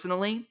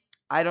 Personally,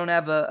 I don't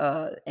have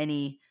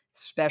any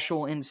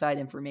special inside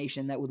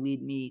information that would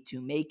lead me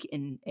to make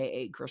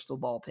a crystal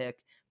ball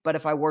pick. But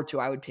if I were to,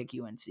 I would pick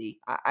UNC.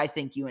 I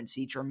think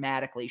UNC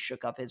dramatically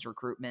shook up his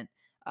recruitment.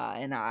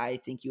 And I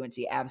think UNC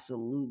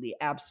absolutely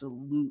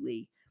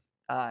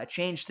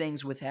changed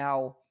things with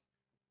how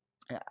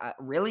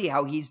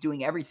he's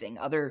doing everything.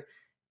 Other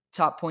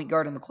top point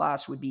guard in the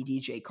class would be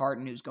DJ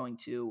Carton, who's going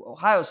to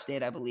Ohio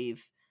State, I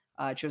believe.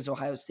 Chose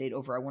Ohio State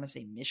over, I want to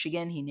say,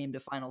 Michigan. He named a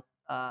Final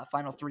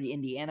 3.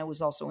 Indiana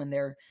was also in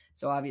there.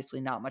 So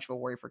obviously not much of a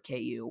worry for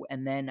KU.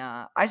 And then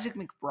Isaac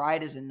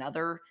McBride is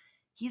another.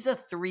 He's a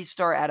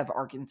 3-star out of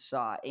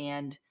Arkansas.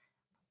 And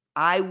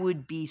I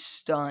would be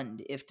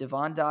stunned if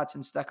Devon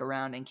Dotson stuck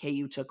around and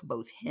KU took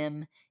both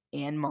him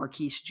and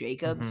Marquise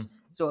Jacobs.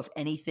 So if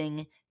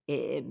anything,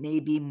 it may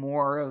be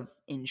more of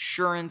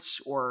insurance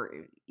or,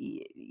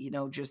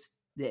 just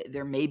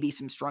there may be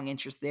some strong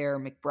interest there.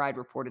 McBride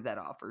reported that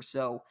offer.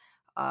 So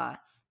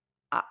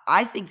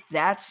I think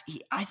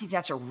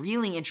that's a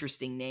really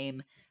interesting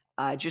name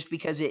just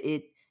because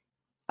it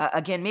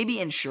again,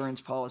 maybe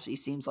insurance policy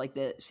seems like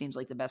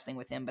the best thing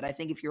with him. But I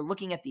think if you're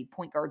looking at the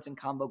point guards and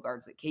combo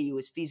guards that KU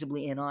is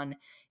feasibly in on,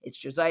 it's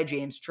Josiah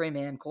James, Tre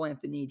Mann, Cole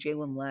Anthony,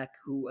 Jalen Leck,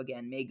 who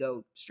again may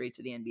go straight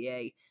to the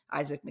NBA,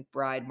 Isaac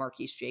McBride,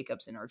 Marquise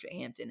Jacobs, and RJ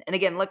Hampton. And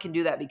again, Leck can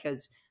do that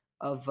because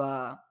of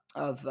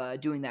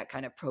doing that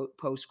kind of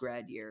post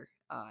grad year,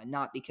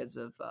 not because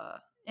of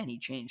any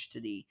change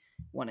to the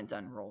one and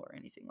done rule or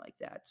anything like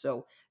that.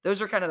 So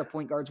those are kind of the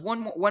point guards.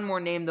 One more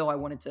name though I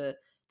wanted to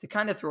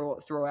kind of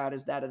throw out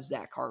is that of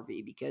Zach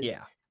Harvey, because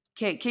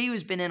KU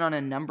has been in on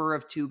a number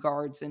of 2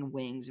 guards and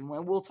wings, and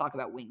we'll talk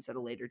about wings at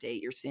a later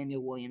date. Your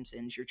Samuel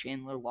Williamsons, your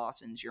Chandler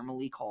Lawsons, your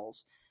Malik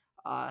Halls.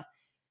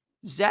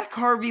 Zach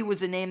Harvey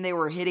was a name they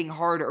were hitting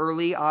hard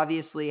early.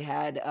 Obviously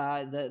had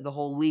the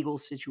whole legal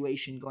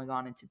situation going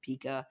on in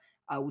Topeka,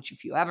 which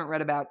if you haven't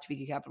read about,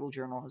 Topeka Capital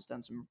Journal has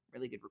done some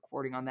really good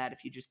reporting on that.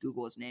 If you just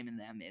Google his name and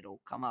them,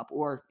 it'll come up.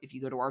 Or if you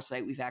go to our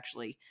site, we've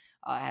actually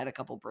had a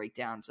couple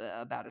breakdowns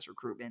about his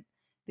recruitment.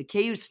 The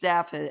KU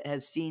staff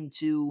has seen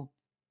to,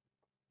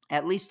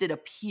 at least it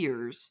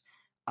appears,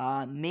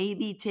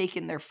 maybe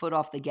taken their foot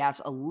off the gas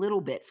a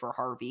little bit for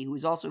Harvey, who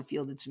has also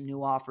fielded some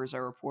new offers. I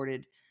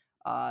reported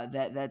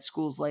that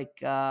schools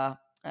like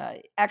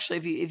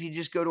actually, if you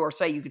just go to our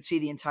site, you could see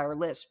the entire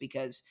list,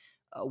 because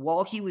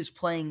while he was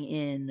playing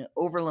in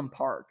Overland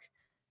Park,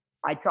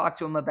 I talked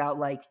to him about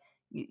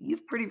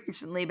you've pretty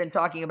recently been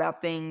talking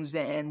about things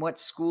and what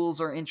schools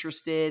are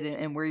interested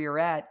and where you're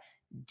at.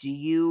 Do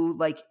you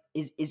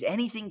is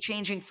anything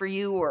changing for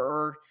you,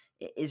 or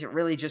is it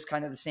really just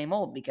kind of the same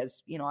old?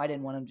 Because, I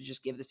didn't want him to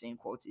just give the same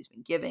quotes he's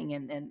been giving.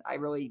 And I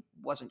really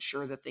wasn't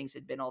sure that things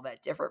had been all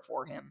that different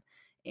for him.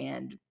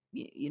 And,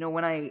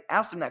 when I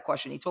asked him that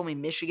question, he told me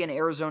Michigan,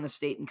 Arizona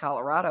State, and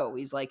Colorado.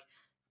 He's like,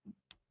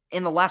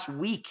 in the last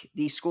week,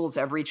 these schools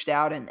have reached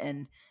out,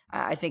 and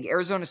I think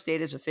Arizona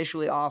State has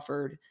officially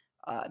offered.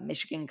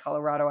 Michigan,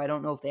 Colorado, I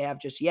don't know if they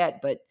have just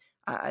yet, but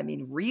I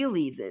mean,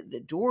 really,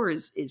 the door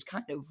is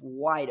kind of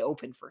wide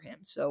open for him.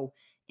 So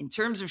in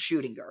terms of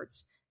shooting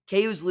guards,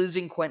 KU's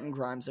losing Quentin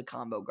Grimes, a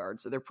combo guard,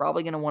 so they're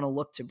probably going to want to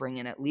look to bring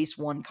in at least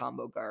one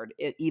combo guard,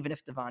 even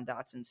if Devon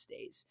Dotson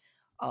stays.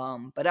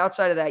 But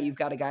outside of that, you've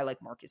got a guy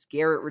like Marcus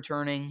Garrett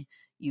returning.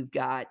 You've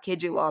got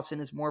KJ Lawson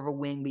is more of a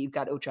wing, but you've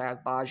got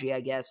Ochai Agbaji,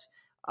 I guess,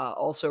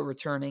 also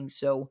returning.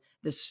 So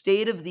the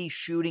state of the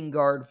shooting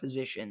guard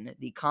position,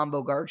 the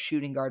combo guard,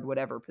 shooting guard,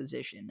 whatever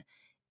position,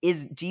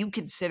 do you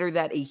consider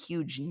that a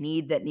huge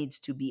need that needs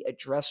to be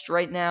addressed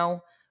right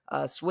now,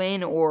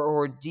 Swain,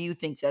 or do you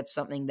think that's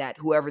something that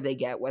whoever they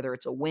get, whether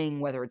it's a wing,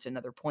 whether it's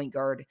another point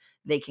guard,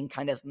 they can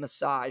kind of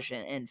massage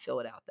and fill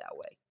it out that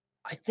way?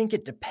 I think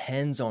it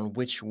depends on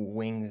which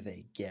wing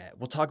they get.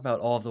 We'll talk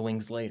about all of the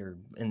wings later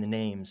in the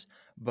names,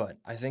 but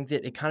I think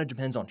that it kind of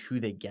depends on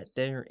who they get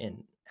there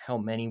and how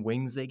many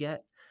wings they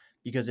get.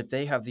 Because if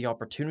they have the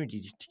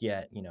opportunity to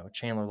get,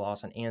 Chandler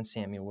Lawson and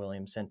Samuel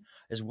Williamson,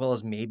 as well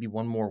as maybe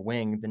one more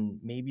wing, then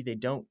maybe they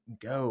don't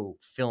go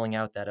filling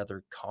out that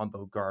other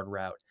combo guard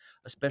route,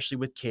 especially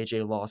with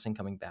KJ Lawson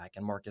coming back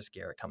and Marcus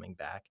Garrett coming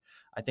back.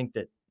 I think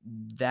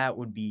that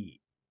would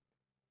be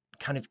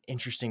kind of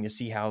interesting to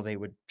see how they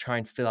would try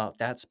and fill out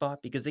that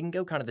spot, because they can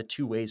go kind of the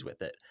two ways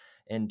with it.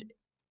 And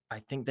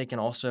I think they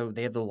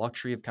have the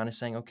luxury of kind of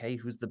saying, okay,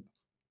 who's the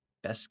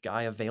best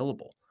guy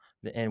available?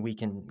 And we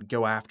can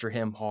go after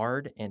him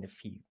hard. And if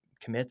he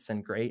commits,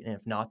 then great. And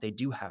if not, they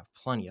do have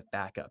plenty of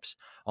backups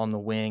on the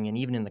wing and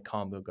even in the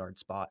combo guard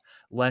spot.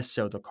 Less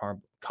so the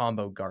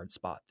combo guard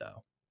spot,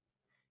 though.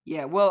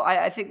 Yeah, well,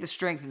 I think the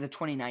strength of the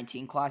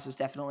 2019 class is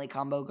definitely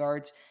combo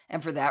guards.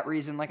 And for that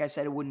reason, like I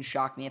said, it wouldn't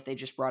shock me if they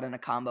just brought in a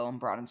combo and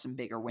brought in some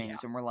bigger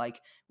wings and were like,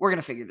 we're going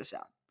to figure this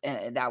out.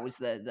 And that was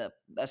the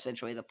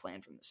essentially the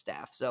plan from the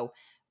staff. So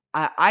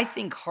I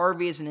think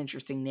Harvey is an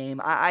interesting name.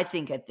 I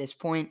think at this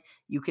point,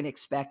 you can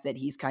expect that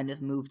he's kind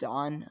of moved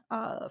on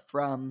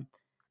from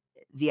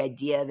the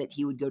idea that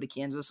he would go to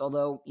Kansas.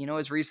 Although,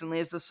 as recently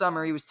as the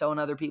summer, he was telling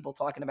other people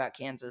talking about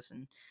Kansas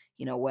and,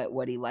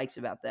 what he likes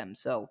about them.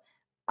 So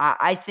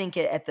I think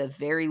at the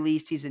very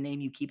least, he's a name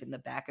you keep in the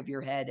back of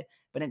your head.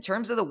 But in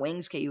terms of the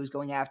wings KU is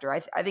going after, I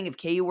think if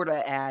KU were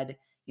to add,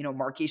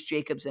 Marquise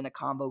Jacobs in a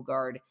combo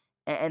guard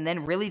and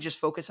then really just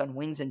focus on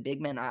wings and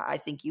big men, I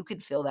think you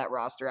could fill that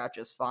roster out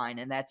just fine.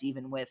 And that's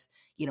even with,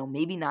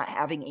 maybe not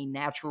having a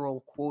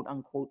natural quote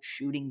unquote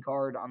shooting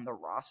guard on the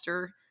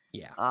roster.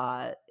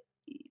 Yeah.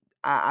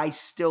 I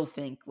still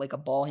think like a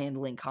ball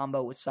handling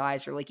combo with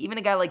size, or like even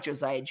a guy like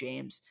Josiah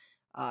James,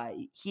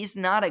 he's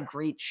not a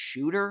great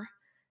shooter,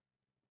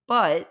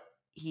 but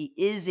he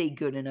is a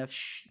good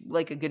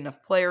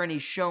enough player, and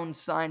he's shown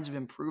signs of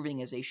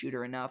improving as a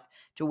shooter enough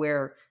to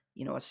where,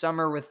 a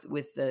summer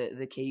with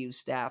the KU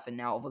staff, and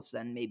now all of a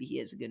sudden maybe he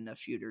is a good enough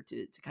shooter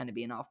to kind of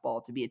be an off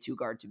ball, to be a two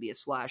guard, to be a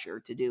slasher,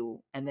 to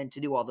do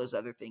all those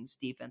other things,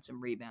 defense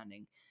and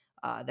rebounding,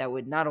 that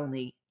would not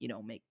only,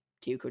 make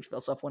KU coach Bill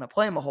Self want to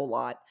play him a whole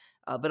lot,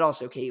 but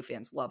also KU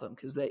fans love him,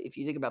 because if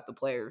you think about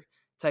the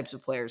types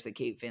of players that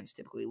KU fans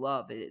typically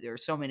love, there are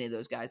so many of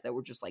those guys that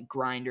were just like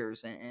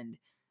grinders and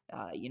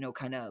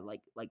kind of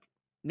like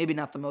maybe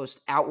not the most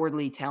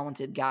outwardly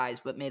talented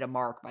guys, but made a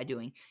mark by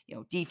doing,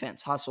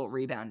 defense, hustle,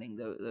 rebounding,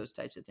 those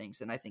types of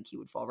things. And I think he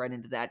would fall right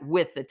into that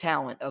with the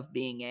talent of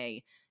being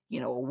a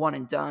one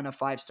and done, a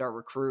 5-star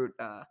recruit,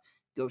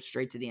 go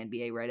straight to the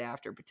NBA right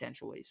after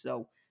potentially.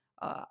 So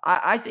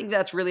I think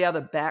that's really how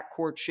the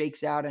backcourt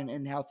shakes out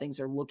and how things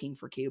are looking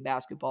for KU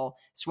basketball.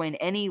 Swain,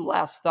 any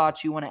last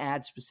thoughts you want to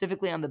add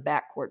specifically on the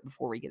backcourt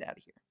before we get out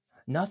of here?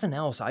 Nothing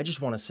else. I just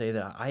want to say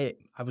that I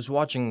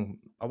watched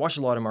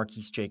a lot of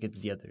Marquise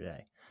Jacobs the other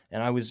day,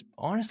 and I was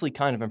honestly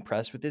kind of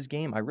impressed with his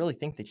game. I really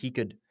think that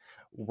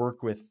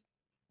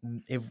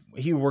if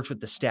he works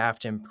with the staff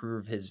to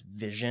improve his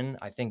vision,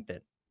 I think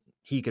that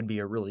he could be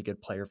a really good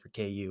player for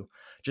KU,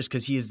 just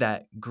because he is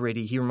that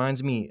gritty. He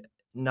reminds me,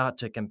 not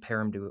to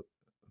compare him to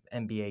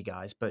NBA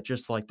guys, but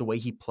just like the way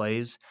he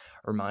plays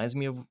reminds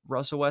me of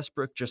Russell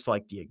Westbrook, just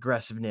like the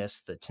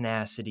aggressiveness, the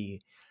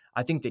tenacity.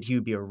 I think that he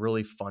would be a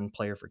really fun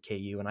player for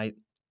KU. And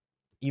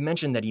you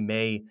mentioned that he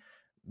may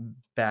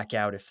back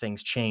out if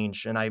things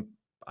change. And I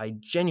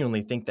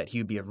genuinely think that he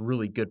would be a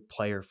really good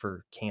player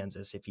for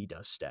Kansas if he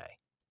does stay.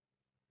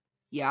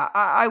 Yeah,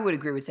 I would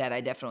agree with that.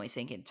 I definitely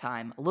think in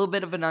time, a little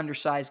bit of an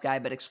undersized guy,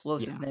 but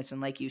explosiveness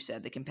and, like you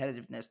said, the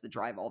competitiveness, the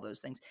drive, all those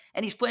things.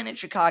 And he's playing in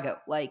Chicago.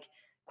 Like,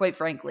 quite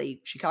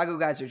frankly, Chicago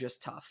guys are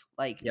just tough.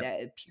 Like,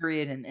 that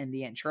period and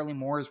the end. Charlie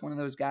Moore is one of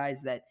those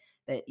guys that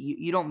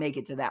you don't make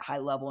it to that high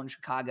level in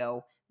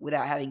Chicago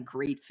without having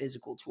great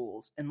physical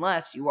tools,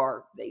 unless you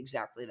are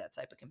exactly that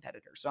type of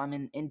competitor. So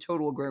I'm in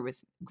total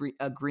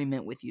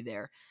agreement with you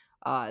there.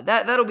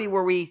 That'll be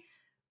where we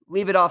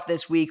leave it off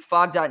this week.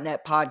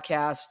 Phog.net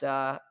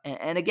podcast.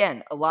 And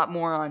again, a lot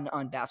more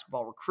on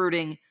basketball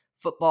recruiting,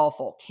 football,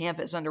 fall camp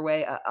is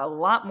underway. A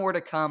lot more to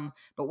come,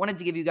 but wanted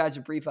to give you guys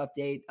a brief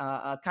update,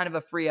 kind of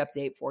a free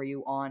update for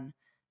you on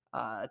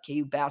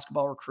KU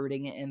basketball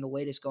recruiting and the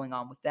latest going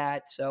on with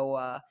that.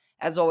 So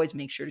as always,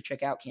 make sure to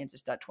check out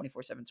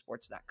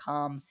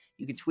kansas.247sports.com.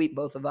 You can tweet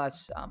both of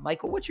us.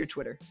 Michael, what's your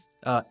Twitter?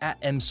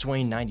 At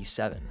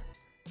mswain97.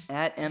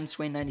 At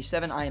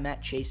mswain97. I am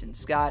at Chasen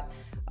Scott.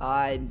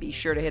 And be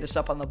sure to hit us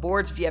up on the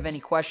boards if you have any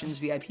questions.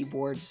 VIP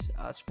Boards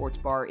Sports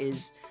Bar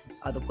is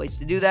the place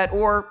to do that,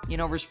 or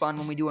respond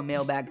when we do a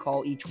mailbag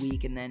call each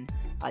week, and then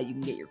you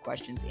can get your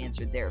questions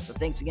answered there. So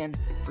thanks again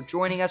for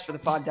joining us for the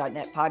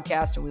Phog.net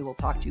podcast, and we will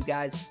talk to you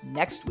guys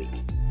next week.